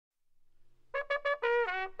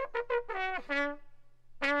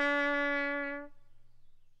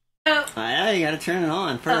Yeah, you gotta turn it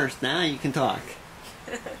on first. Oh. Now you can talk.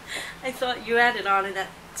 I thought you had it on and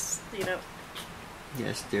that's, you know.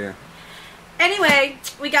 Yes, dear. Anyway,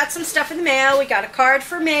 we got some stuff in the mail. We got a card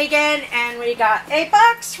for Megan, and we got a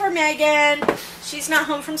box for Megan. She's not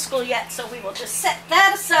home from school yet, so we will just set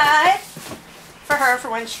that aside for her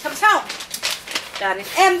for when she comes home. Got an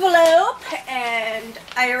envelope, and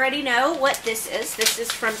I already know what this is. This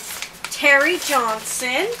is from Terry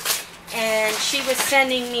Johnson, and she was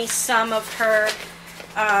sending me some of her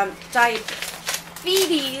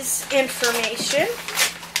diabetes information.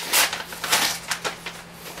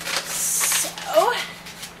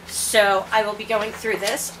 So I will be going through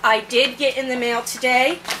this. I did get in the mail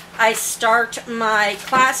today. I start my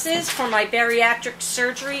classes for my bariatric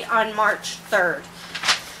surgery on March 3rd.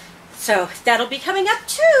 So that'll be coming up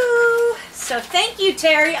too. So thank you,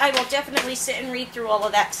 Terry. I will definitely sit and read through all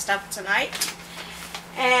of that stuff tonight.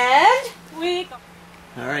 And we...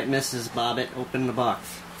 All right, Mrs. Bobbitt, open the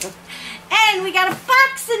box. And we got a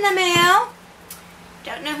box in the mail.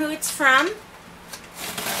 Don't know who it's from.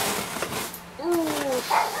 Ooh.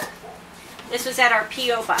 This was at our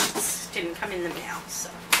P.O. box. Didn't come in the mail, so.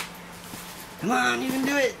 Come on, you can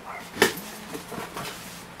do it.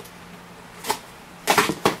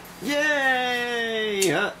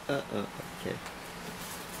 Yay! Okay.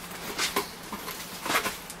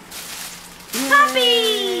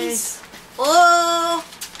 Puppies! Oh!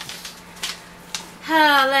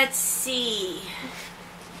 Let's see.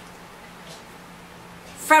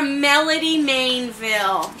 From Melody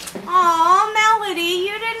Mainville. Aw, Melody,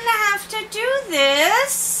 you didn't have to do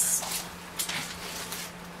this.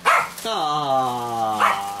 Aww,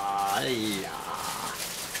 yeah.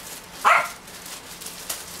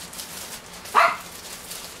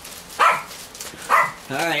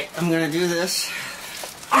 Alright, I'm gonna do this.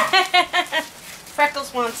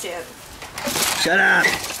 Freckles wants it. Shut up!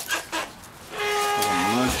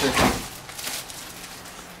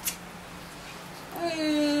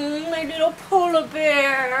 My little polar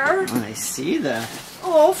bear. I see that.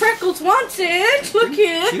 Oh, Freckles wants it. Look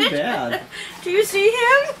it. Too bad. Do you see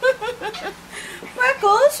him?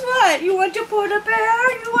 Freckles, what? You want to polar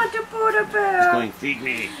bear? You want to polar bear? He's going, feed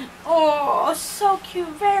me. Oh, so cute.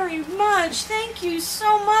 Very much. Thank you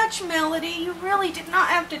so much, Melody. You really did not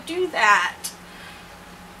have to do that.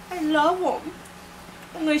 I love them.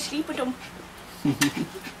 I'm going to sleep with them.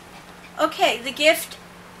 Okay, the gift.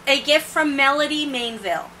 A gift from Melody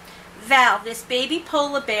Mainville. Val, this baby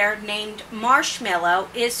polar bear named Marshmallow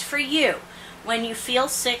is for you. When you feel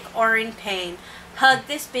sick or in pain, hug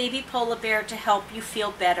this baby polar bear to help you feel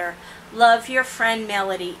better. Love your friend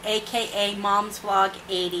Melody, aka Mom's Vlog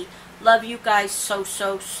 80. Love you guys so,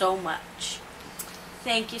 so, so much.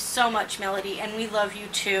 Thank you so much, Melody, and we love you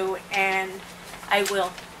too, and I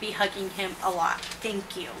will be hugging him a lot.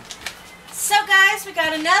 Thank you. So guys, we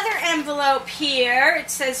got another envelope here. It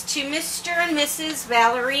says to Mr. and Mrs.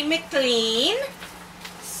 Valerie McLean.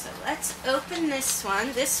 So let's open this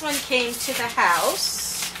one. This one came to the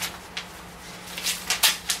house.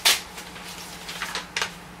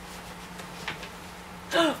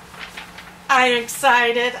 I'm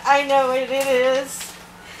excited. I know what it is.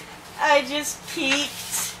 I just peeked.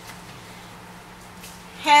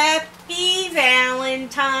 Happy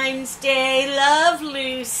Valentine's Day. Love,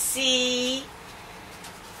 Lucy.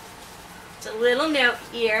 It's a little note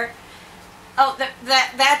here. Oh,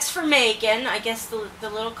 that's for Megan. I guess the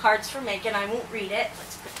little card's for Megan. I won't read it.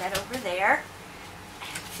 Let's put that over there.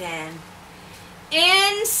 And then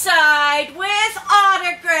inside with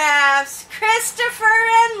autographs, Christopher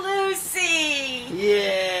and Lucy.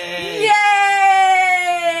 Yay!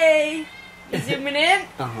 Yay! You zooming in?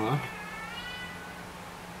 Uh-huh.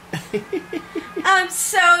 I'm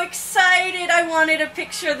so excited. I wanted a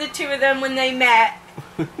picture of the two of them when they met.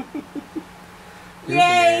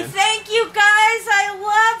 Yay! Thank you guys. I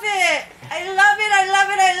love it. I love it. I love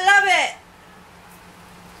it. I love it.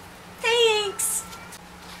 Thanks.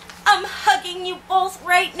 I'm hugging you both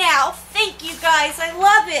right now. Thank you guys. I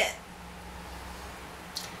love it.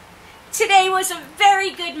 Today was a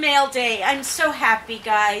very good mail day. I'm so happy,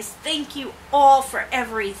 guys. Thank you all for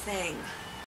everything.